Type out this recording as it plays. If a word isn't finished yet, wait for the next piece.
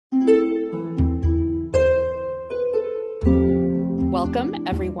Welcome,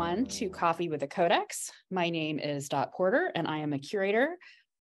 everyone, to Coffee with a Codex. My name is Dot Porter, and I am a curator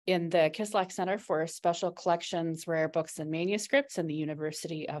in the Kislak Center for Special Collections, Rare Books, and Manuscripts in the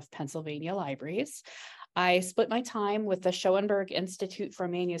University of Pennsylvania Libraries. I split my time with the Schoenberg Institute for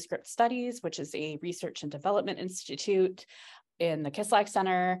Manuscript Studies, which is a research and development institute in the Kislak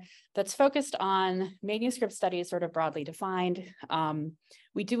Center that's focused on manuscript studies, sort of broadly defined.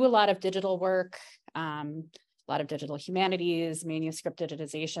 We do a lot of digital work, a lot of digital humanities, manuscript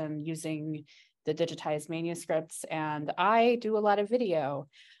digitization using the digitized manuscripts, and I do a lot of video.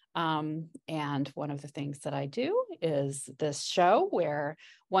 And one of the things that I do is this show where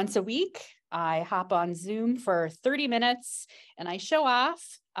once a week I hop on Zoom for 30 minutes and I show off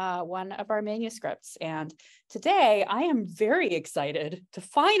one of our manuscripts. And today I am very excited to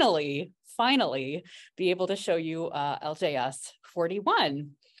finally be able to show you LJS 41.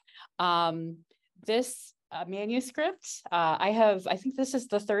 This manuscript, I think this is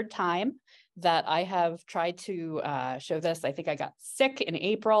the third time that I have tried to show this. I think I got sick in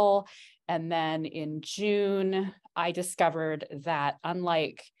April, and then in June, I discovered that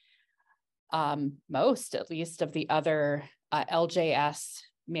unlike most, at least, of the other LJS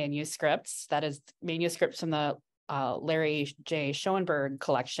manuscripts, that is manuscripts from the Larry J. Schoenberg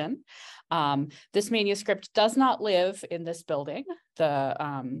collection, this manuscript does not live in this building,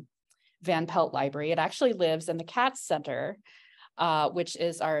 the Van Pelt Library. It actually lives in the Katz Center, which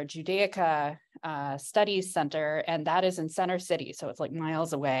is our Judaica Studies Center, and that is in Center City, so it's like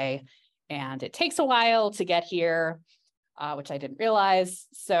miles away, and it takes a while to get here, which I didn't realize,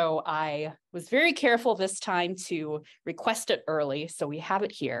 so I was very careful this time to request it early, so we have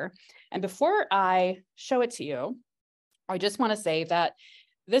it here. And before I show it to you, I just want to say that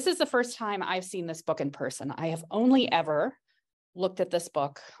this is the first time I've seen this book in person. I have only ever looked at this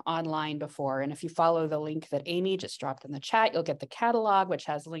book online before. And if you follow the link that Amy just dropped in the chat, you'll get the catalog, which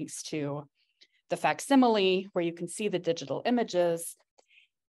has links to the facsimile where you can see the digital images.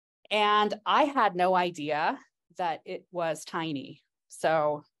 And I had no idea that it was tiny.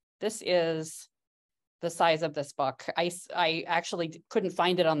 So this is the size of this book. I actually couldn't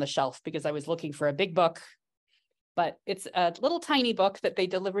find it on the shelf because I was looking for a big book, but it's a little tiny book that they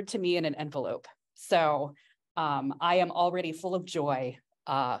delivered to me in an envelope. So I am already full of joy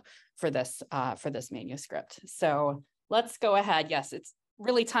for this manuscript. So let's go ahead. Yes, it's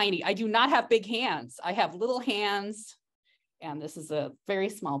really tiny. I do not have big hands. I have little hands, and this is a very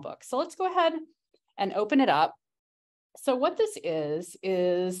small book. So let's go ahead and open it up. So what this is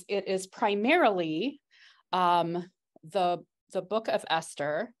it is primarily the Book of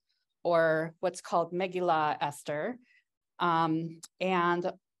Esther, or what's called Megillah Esther,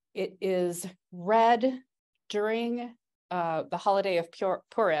 and it is read during the holiday of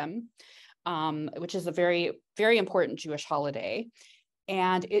Purim, which is a very, very important Jewish holiday.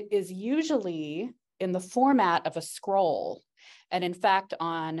 And it is usually in the format of a scroll. And in fact,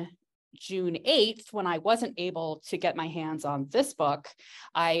 on June 8th, when I wasn't able to get my hands on this book,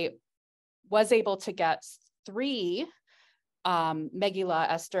 I was able to get 3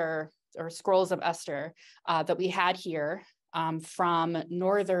 Megillah Esther, or Scrolls of Esther, that we had here from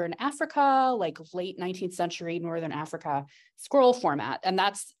Northern Africa, like late 19th century Northern Africa scroll format. And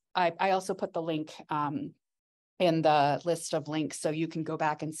that's, I also put the link in the list of links, so you can go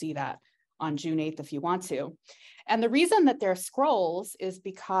back and see that on June 8th if you want to. And the reason that they're scrolls is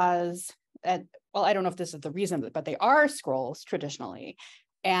because, well, I don't know if this is the reason, but they are scrolls traditionally,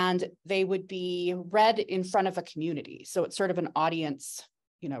 and they would be read in front of a community. So it's sort of an audience,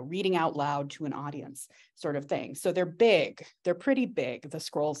 reading out loud to an audience sort of thing. So they're big, they're pretty big, the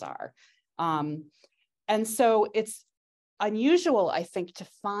scrolls are. And so it's unusual, I think, to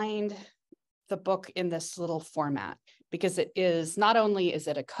find the book in this little format, because it is, not only is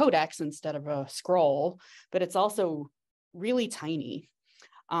it a codex instead of a scroll, but it's also really tiny.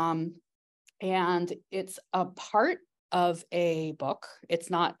 And it's a part of a book. It's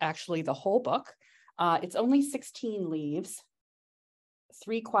not actually the whole book. It's only 16 leaves.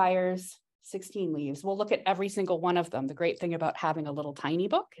 3 quires, 16 leaves. We'll look at every single one of them. The great thing about having a little tiny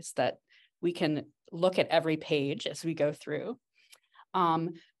book is that we can look at every page as we go through.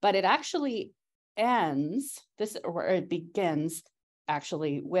 But it actually begins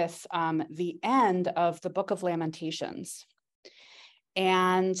actually with the end of the Book of Lamentations.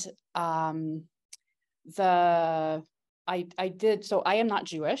 And I am not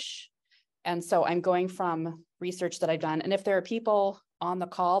Jewish. And so I'm going from research that I've done. And if there are people on the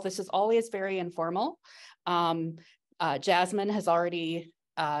call, this is always very informal. Jasmine has already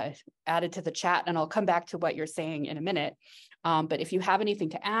added to the chat, and I'll come back to what you're saying in a minute. But if you have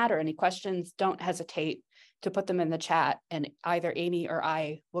anything to add or any questions, don't hesitate to put them in the chat, and either Amy or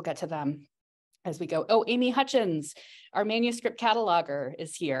I will get to them as we go. Oh, Amy Hutchins, our manuscript cataloger,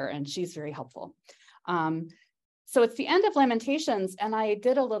 is here, and she's very helpful. So it's the end of Lamentations, and I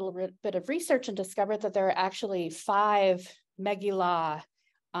did a little bit of research and discovered that there are actually 5 Megillah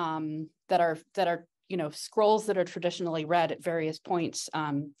that are scrolls that are traditionally read at various points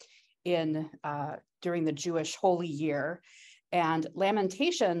during the Jewish Holy Year, and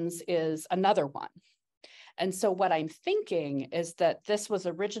Lamentations is another one. And so what I'm thinking is that this was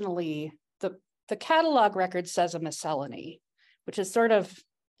originally the catalog record says a miscellany, which is sort of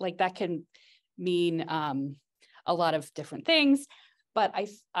like, that can mean a lot of different things, but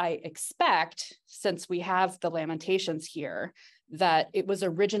I expect, since we have the Lamentations here, that it was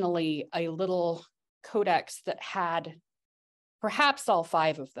originally a little codex that had perhaps all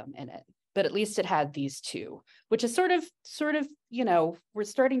 5 of them in it, but at least it had these 2, which is sort of, we're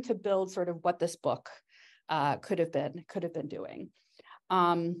starting to build sort of what this book could have been doing.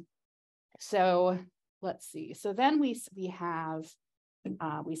 So let's see. So then we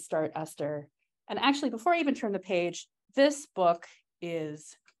start Esther. And actually, before I even turn the page, this book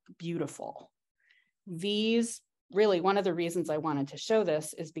is beautiful. These, really, one of the reasons I wanted to show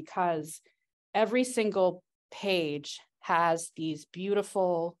this is because every single page has these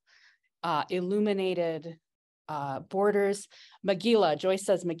beautiful illuminated borders. Megillah, Joyce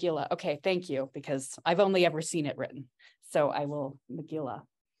says Megillah. Okay, thank you, because I've only ever seen it written. So I will, Megillah.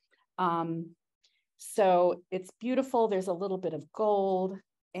 So it's beautiful. There's a little bit of gold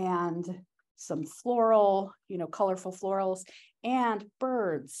and some floral, colorful florals, and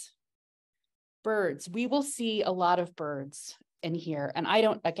birds. We will see a lot of birds in here. And I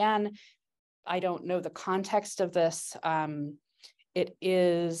don't know the context of this. It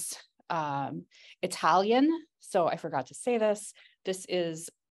is Italian. So I forgot to say this. This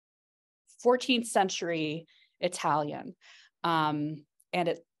is 14th century Italian. And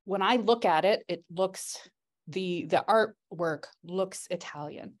when I look at it, it looks, the artwork looks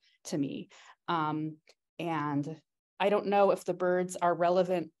Italian to me. And I don't know if the birds are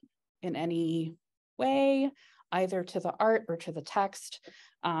relevant in any way, either to the art or to the text,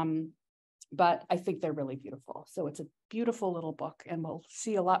 but I think they're really beautiful. So it's a beautiful little book, and we'll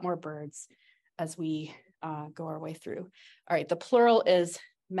see a lot more birds as we go our way through. All right, the plural is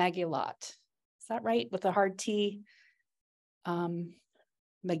Megillot. Is that right, with a hard T?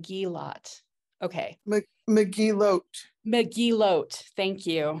 Megillot. Okay. Megillot. Megillot. Thank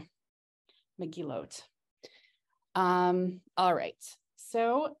you. Megillot. All right.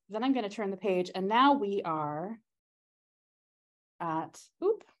 So then I'm going to turn the page, and now we are at,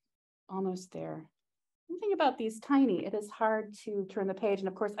 almost there. Something about these tiny, it is hard to turn the page. And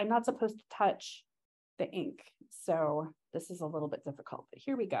of course, I'm not supposed to touch the ink. So this is a little bit difficult, but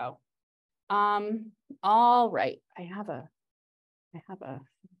here we go. All right. I have a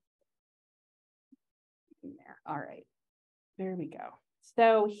there. All right. There we go.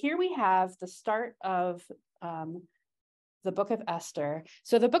 So here we have the start of the Book of Esther.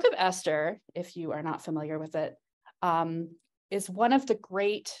 So the Book of Esther, if you are not familiar with it, is one of the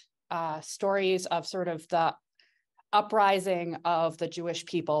great stories of sort of the uprising of the Jewish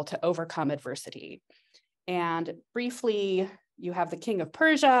people to overcome adversity. And briefly, you have the king of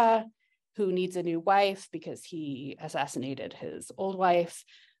Persia, who needs a new wife because he assassinated his old wife.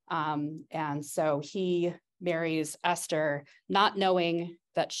 And so he marries Esther, not knowing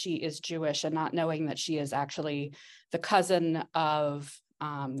that she is Jewish and not knowing that she is actually the cousin of,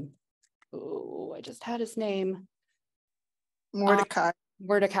 I just had his name. Mordecai.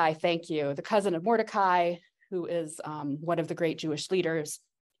 Mordecai, thank you. The cousin of Mordecai, who is one of the great Jewish leaders.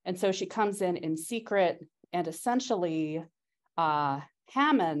 And so she comes in secret, and essentially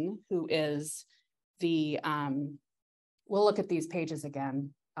Haman, who is the, we'll look at these pages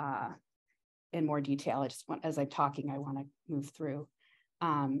again in more detail. I just want, as I'm talking, I want to move through.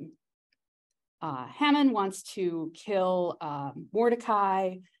 Haman wants to kill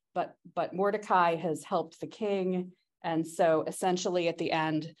Mordecai, but Mordecai has helped the king. And so essentially at the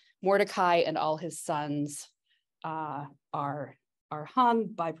end, Mordecai and all his sons are hung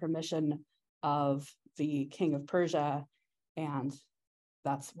by permission of the king of Persia, and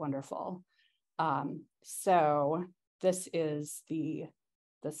that's wonderful. So this is the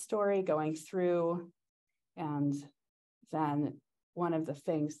story going through, and then one of the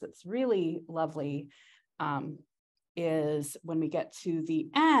things that's really lovely is when we get to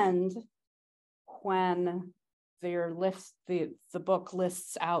the end, when the book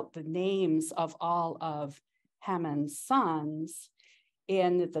lists out the names of all of Haman's sons,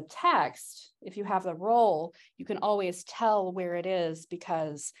 in the text, if you have the roll, you can always tell where it is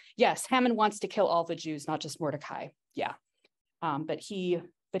because, yes, Haman wants to kill all the Jews, not just Mordecai. Yeah. But he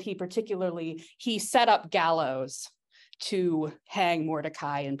particularly, he set up gallows to hang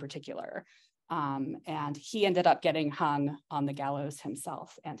Mordecai in particular. And he ended up getting hung on the gallows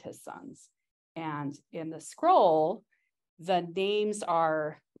himself and his sons. And in the scroll, the names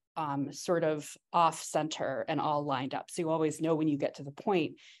are sort of off center and all lined up. So you always know when you get to the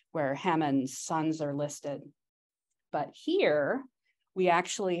point where Haman's sons are listed. But here we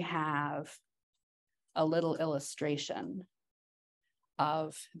actually have a little illustration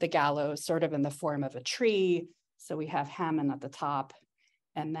of the gallows sort of in the form of a tree. So we have Haman at the top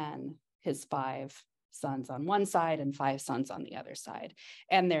and then his 5 sons on one side and 5 sons on the other side.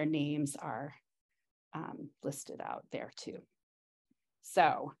 And their names are listed out there too.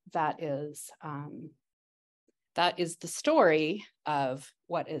 So that is the story of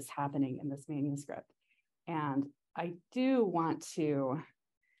what is happening in this manuscript. And I do want to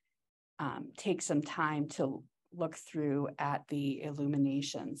take some time to look through at the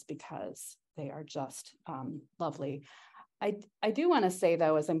illuminations because they are just lovely. I do want to say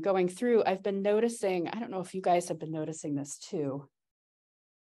though, as I'm going through, I've been noticing, I don't know if you guys have been noticing this too,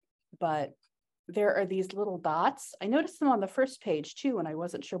 but there are these little dots. I noticed them on the first page too, and I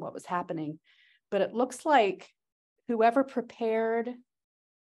wasn't sure what was happening, but it looks like whoever prepared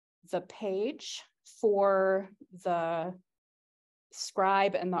the page for the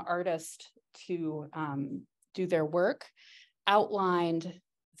scribe and the artist to do their work outlined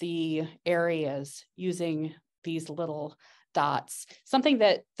the areas using these little dots, something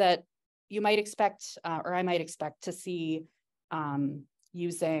that you might expect, or I might expect to see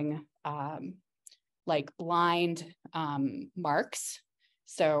using like blind marks.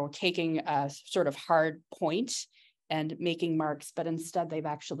 So taking a sort of hard point and making marks, but instead they've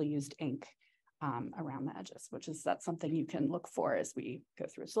actually used ink around the edges, that's something you can look for as we go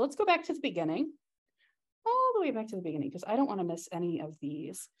through. So let's go back to the beginning, all the way back to the beginning, because I don't want to miss any of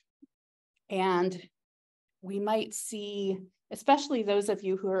these. And we might see, especially those of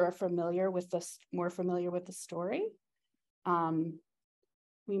you who are familiar with this, more familiar with the story,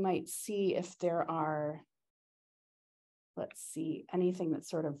 we might see if there are, let's see, anything that's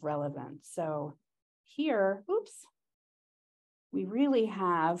sort of relevant. So here, oops, we really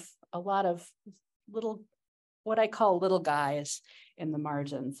have a lot of little, what I call little guys in the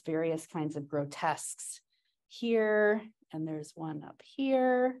margins, various kinds of grotesques here, and there's one up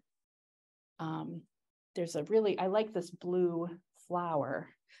here. There's a really, I like this blue flower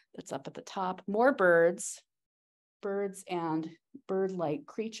that's up at the top. More birds and bird-like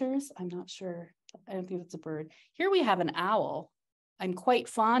creatures. I'm not sure, I don't think it's a bird. Here we have an owl. I'm quite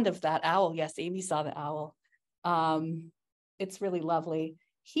fond of that owl. Yes, Amy saw the owl. It's really lovely.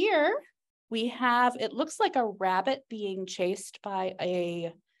 Here we have, it looks like a rabbit being chased by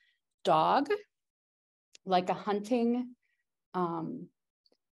a dog, like a hunting,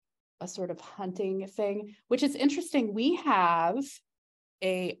 a sort of hunting thing, which is interesting. We have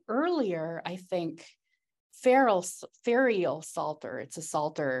a earlier, I think, ferial psalter. It's a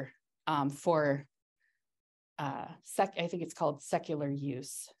psalter for, I think it's called secular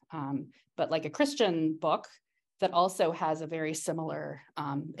use, but like a Christian book that also has a very similar,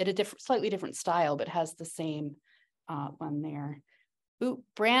 slightly different style, but has the same one there. Ooh,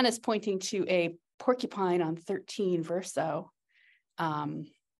 Bran is pointing to a porcupine on 13 verso.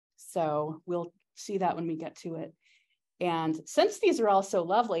 So we'll see that when we get to it. And since these are all so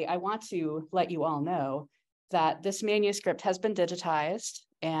lovely, I want to let you all know that this manuscript has been digitized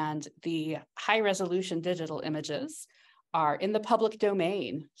and the high resolution digital images are in the public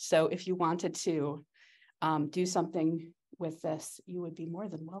domain. So if you wanted to do something with this, you would be more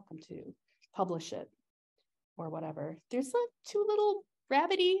than welcome to publish it or whatever. There's like 2 little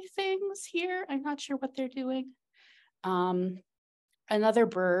rabbity things here. I'm not sure what they're doing. Another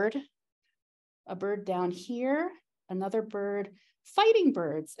bird, a bird down here, another bird, fighting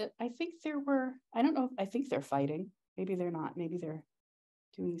birds. I think there were, I don't know, I think they're fighting. Maybe they're not, maybe they're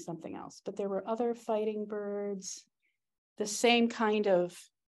doing something else, but there were other fighting birds, the same kind of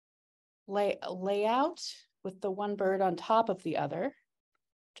layout with the one bird on top of the other,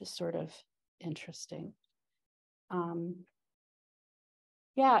 just sort of interesting.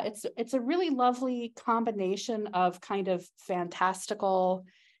 Yeah, it's a really lovely combination of kind of fantastical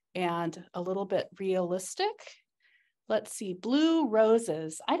and a little bit realistic. Let's see, blue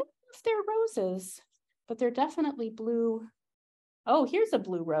roses. I don't know if they're roses, but they're definitely blue. Oh, here's a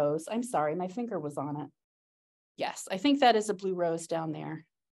blue rose. I'm sorry, my finger was on it. Yes, I think that is a blue rose down there.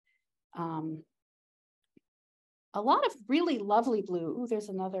 a lot of really lovely blue. Ooh, there's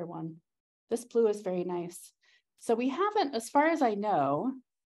another one. This blue is very nice. So we haven't, as far as I know,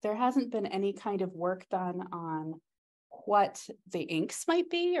 there hasn't been any kind of work done on what the inks might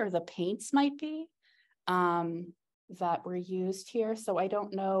be or the paints might be that were used here. So I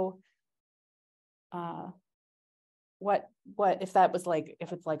don't know what if that was like,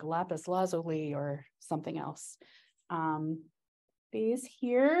 if it's like lapis lazuli or something else. These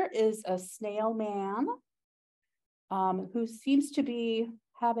here is a snail man who seems to be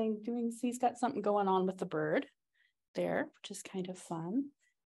he's got something going on with the bird there, which is kind of fun.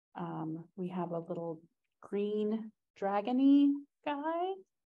 We have a little green dragony guy,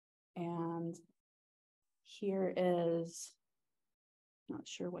 and here is, not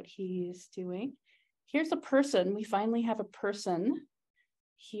sure what he's doing. Here's a person. We finally have a person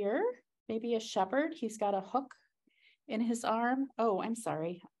here, maybe a shepherd. He's got a hook in his arm. Oh, I'm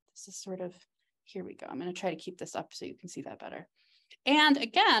sorry. This is sort of, here we go. I'm going to try to keep this up so you can see that better. And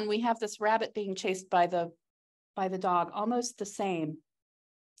again, we have this rabbit being chased by the dog, almost the same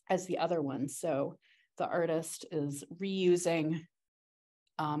as the other one. So the artist is reusing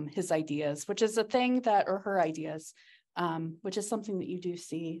his ideas, which is a thing that, or her ideas, which is something that you do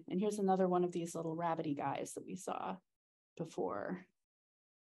see. And here's another one of these little rabbity guys that we saw before.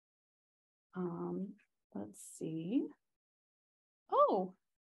 Let's see. Oh,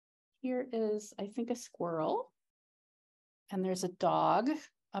 here is, I think, a squirrel. And there's a dog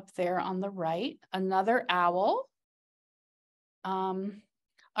up there on the right, another owl.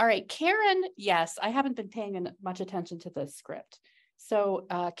 All right, Karen, yes, I haven't been paying much attention to this script. So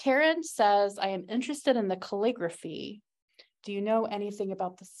Karen says, I am interested in the calligraphy. Do you know anything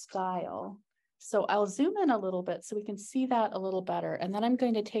about the style? So I'll zoom in a little bit so we can see that a little better. And then I'm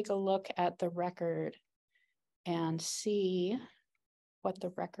going to take a look at the record and see what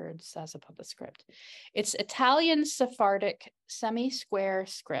the record says about the script. It's Italian Sephardic semi-square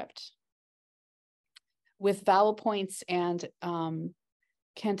script with vowel points and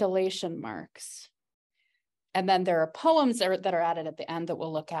cantillation marks. And then there are poems that are added at the end that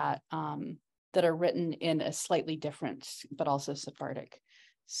we'll look at that are written in a slightly different, but also Sephardic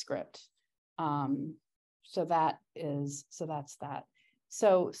script. So that's that.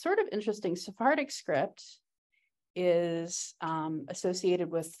 So sort of interesting, Sephardic script is associated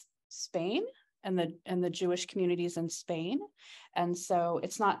with Spain and the Jewish communities in Spain. And so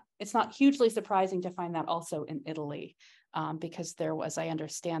it's not hugely surprising to find that also in Italy, because I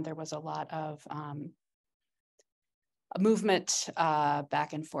understand there was a lot of a movement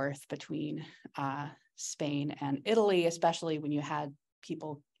back and forth between Spain and Italy, especially when you have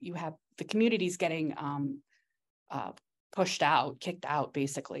the communities getting pushed out, kicked out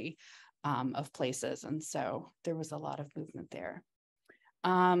basically of places. And so there was a lot of movement there.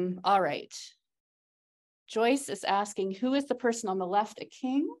 All right. Joyce is asking, who is the person on the left, a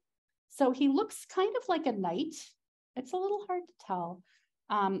king? So he looks kind of like a knight. It's a little hard to tell.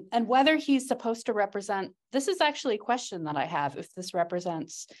 And whether he's supposed to represent, this is actually a question that I have, if this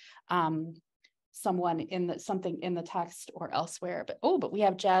represents someone something in the text or elsewhere. But we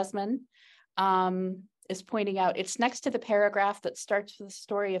have Jasmine is pointing out, it's next to the paragraph that starts with the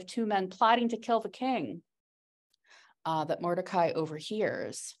story of two men plotting to kill the king that Mordecai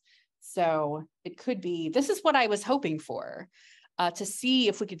overhears. So it could be, this is what I was hoping for, to see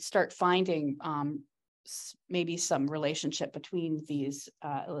if we could start finding maybe some relationship between these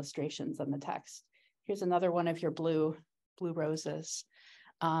illustrations and the text. Here's another one of your blue roses.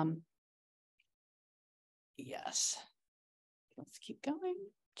 Yes, let's keep going.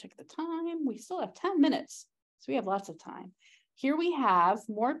 Check the time. We still have 10 minutes, so we have lots of time. Here we have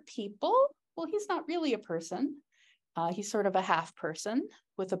more people. Well, he's not really a person. He's sort of a half person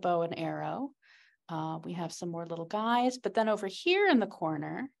with a bow and arrow. We have some more little guys, but then over here in the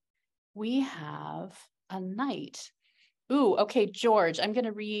corner, we have a knight. Ooh, okay, George, I'm going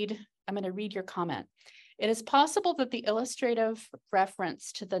to read your comment. It is possible that the illustrative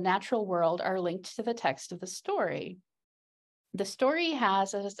reference to the natural world are linked to the text of the story. The story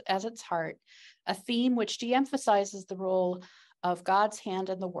has as its heart a theme which de-emphasizes the role of God's hand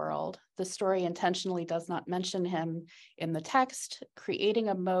in the world. The story intentionally does not mention him in the text, creating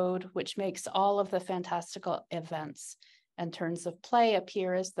a mode which makes all of the fantastical events and turns of play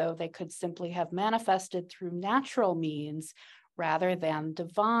appear as though they could simply have manifested through natural means rather than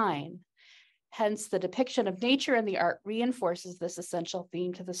divine. Hence, the depiction of nature in the art reinforces this essential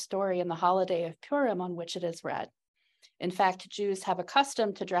theme to the story in the holiday of Purim on which it is read. In fact, Jews have a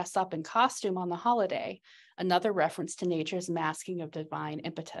custom to dress up in costume on the holiday, another reference to nature's masking of divine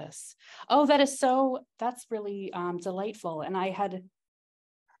impetus. Oh, that's really delightful. And I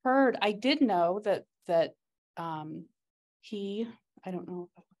did know that I don't know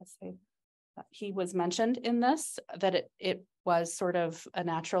if I want to say that he was mentioned in this, that it was sort of a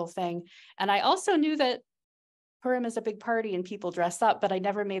natural thing. And I also knew that Purim is a big party and people dress up, but I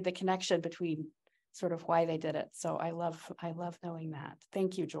never made the connection between sort of why they did it. So I love knowing that.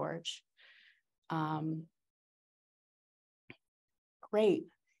 Thank you, George. Great.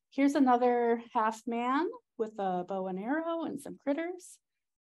 Here's another half man with a bow and arrow and some critters.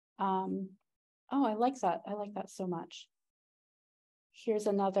 Oh, I like that. I like that so much. Here's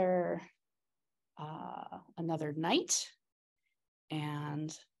another knight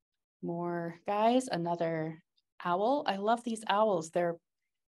and more guys, another owl. I love these owls. They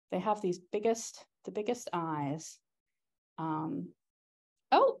have the biggest eyes.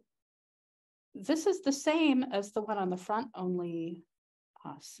 Oh, this is the same as the one on the front, only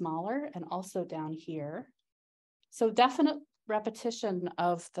smaller, and also down here. So definite repetition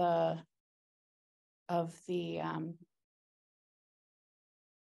of the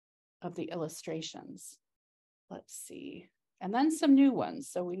illustrations. Let's see. And then some new ones.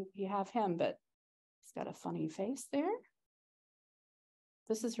 So we have him, but he's got a funny face there.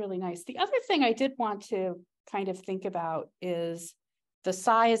 This is really nice. The other thing I did want to kind of think about is the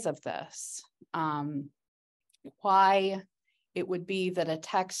size of this. Why it would be that a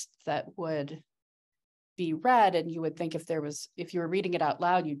text that would be read, and you would think if you were reading it out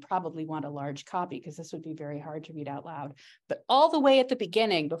loud, you'd probably want a large copy because this would be very hard to read out loud. But all the way at the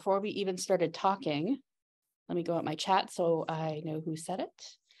beginning, before we even started talking, let me go at my chat so I know who said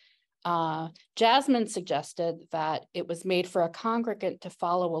it. Jasmine suggested that it was made for a congregant to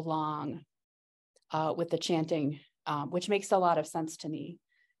follow along with the chanting, which makes a lot of sense to me,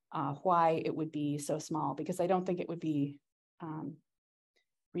 why it would be so small, because I don't think it would be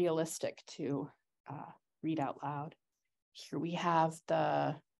realistic to read out loud. Here we have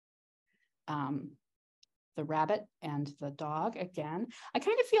the rabbit and the dog again. I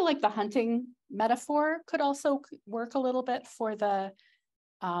kind of feel like the hunting metaphor could also work a little bit for the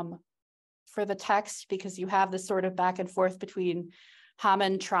text, because you have this sort of back and forth between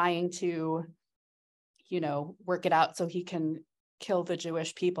Haman trying to, work it out so he can kill the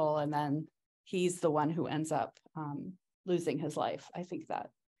Jewish people, and then he's the one who ends up losing his life. I think that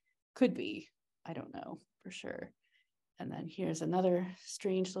could be, I don't know for sure. And then here's another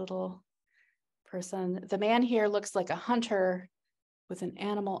strange little person. The man here looks like a hunter with an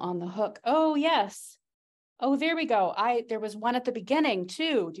animal on the hook. Oh, yes. Oh, there we go. There was one at the beginning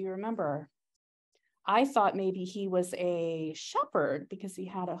too. Do you remember? I thought maybe he was a shepherd because he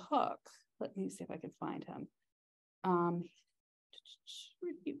had a hook. Let me see if I can find him.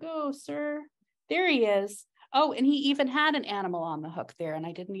 Where'd you go, sir? There he is. Oh, and he even had an animal on the hook there, and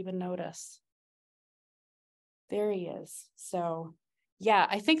I didn't even notice. There he is. So yeah,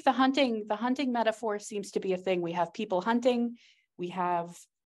 I think the hunting metaphor seems to be a thing. We have people hunting, we have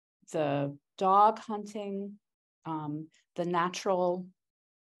the dog hunting, the natural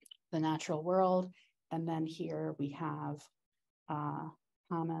world, and then here we have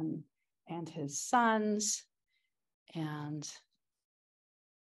Haman and his sons, and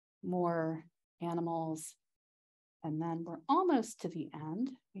more animals. And then we're almost to the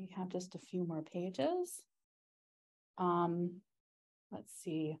end. We have just a few more pages. Let's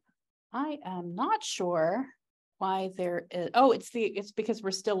see. I am not sure why there is. Oh, it's because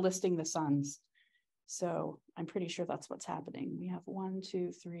we're still listing the sons. So I'm pretty sure that's what's happening. We have 1,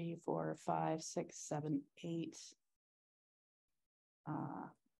 2, 3, 4, 5, 6, 7, 8,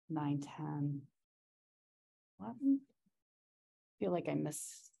 9, 10, 11. I feel like I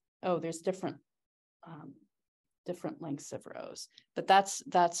missed. Oh, there's different lengths of rows, but that's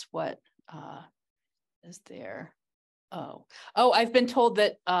what is there. Oh, I've been told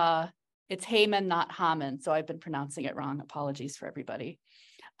that it's Haman, not Haman, so I've been pronouncing it wrong. Apologies for everybody.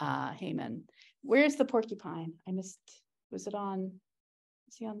 Haman. Where's the porcupine? I missed. Was it on?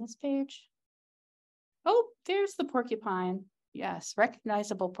 Is he on this page? Oh, there's the porcupine. Yes,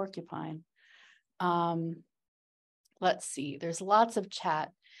 recognizable porcupine. Let's see. There's lots of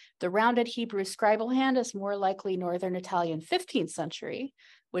chat. The rounded Hebrew scribal hand is more likely Northern Italian 15th century,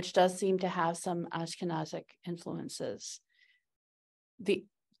 which does seem to have some Ashkenazic influences. The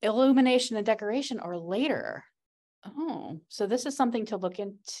illumination and decoration are later. Oh, so this is something to look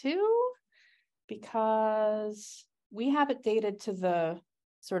into, because we have it dated to the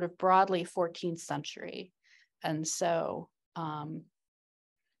sort of broadly 14th century. And so,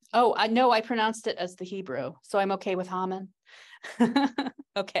 oh, I know I pronounced it as the Hebrew, so I'm okay with Haman.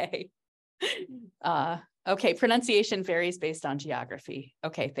 Okay. Okay, pronunciation varies based on geography.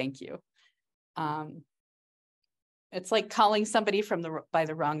 Okay, thank you. It's like calling somebody by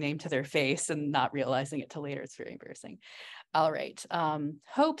the wrong name to their face and not realizing it till later. It's very embarrassing. All right.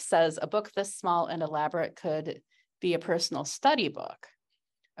 Hope says a book this small and elaborate could be a personal study book.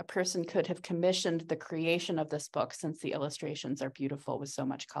 A person could have commissioned the creation of this book since the illustrations are beautiful with so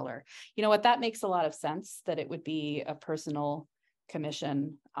much color. You know what? That makes a lot of sense, that it would be a personal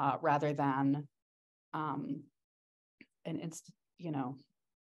commission rather than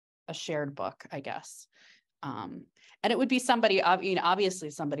a shared book, I guess. And it would be somebody, obviously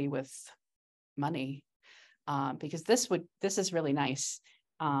somebody with money, because this is really nice.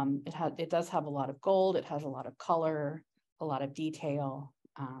 It does have a lot of gold. It has a lot of color, a lot of detail.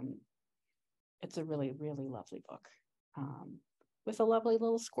 It's a really, really lovely book with a lovely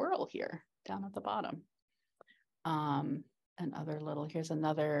little squirrel here down at the bottom. And other little, here's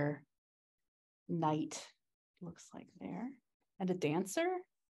another knight, looks like there, and a dancer.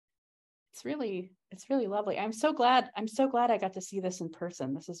 It's really lovely. I'm so glad I got to see this in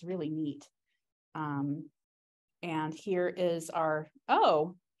person. This is really neat. And here is our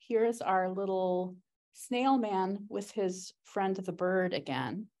little snail man with his friend the bird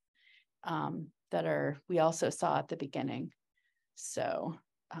again, we also saw at the beginning. So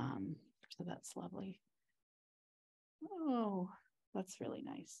that's lovely. Oh, that's really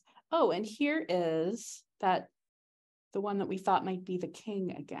nice. Oh, and here is the one that we thought might be the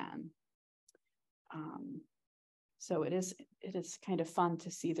king again. So it is kind of fun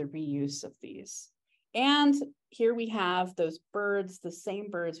to see the reuse of these. And here we have those birds, the same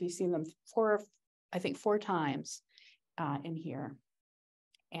birds. We've seen them four times in here.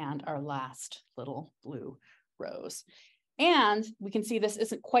 And our last little blue rose. And we can see this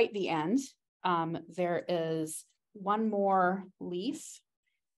isn't quite the end. There is one more leaf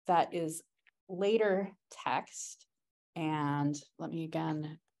that is later text. And let me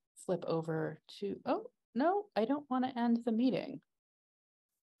again flip over to, oh, no, I don't want to end the meeting.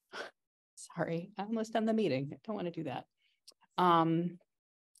 Sorry, I almost end the meeting. I don't want to do that.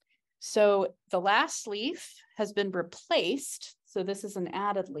 So the last leaf has been replaced. So this is an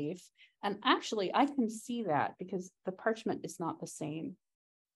added leaf. And actually I can see that because the parchment is not the same.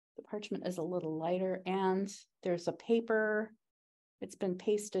 The parchment is a little lighter and there's a paper. It's been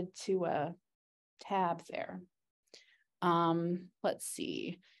pasted to a tab there. Let's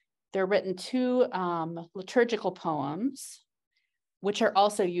see. There are written 2 liturgical poems, which are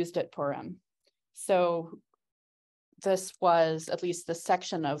also used at Purim. So this was, at least the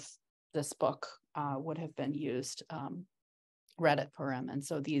section of this book would have been used, read at Purim. And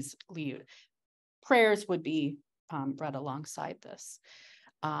so these prayers would be read alongside this.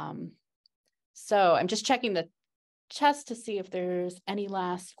 So I'm just checking the chest to see if there's any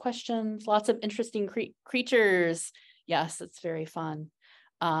last questions. Lots of interesting creatures. Yes, it's very fun.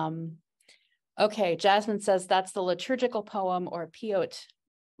 Okay, Jasmine says that's the liturgical poem or piyot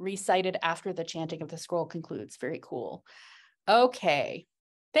recited after the chanting of the scroll concludes. Very cool. Okay,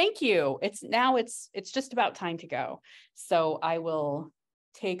 thank you. It's just about time to go. So I will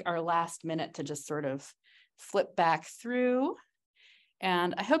take our last minute to just sort of flip back through.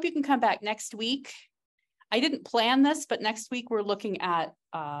 And I hope you can come back next week. I didn't plan this, but next week we're looking at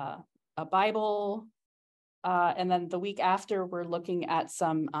a Bible. And then the week after, we're looking at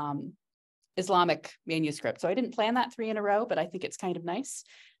some Islamic manuscripts. So I didn't plan that 3 in a row, but I think it's kind of nice.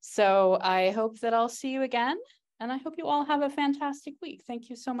 So I hope that I'll see you again. And I hope you all have a fantastic week. Thank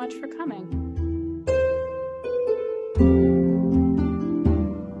you so much for coming.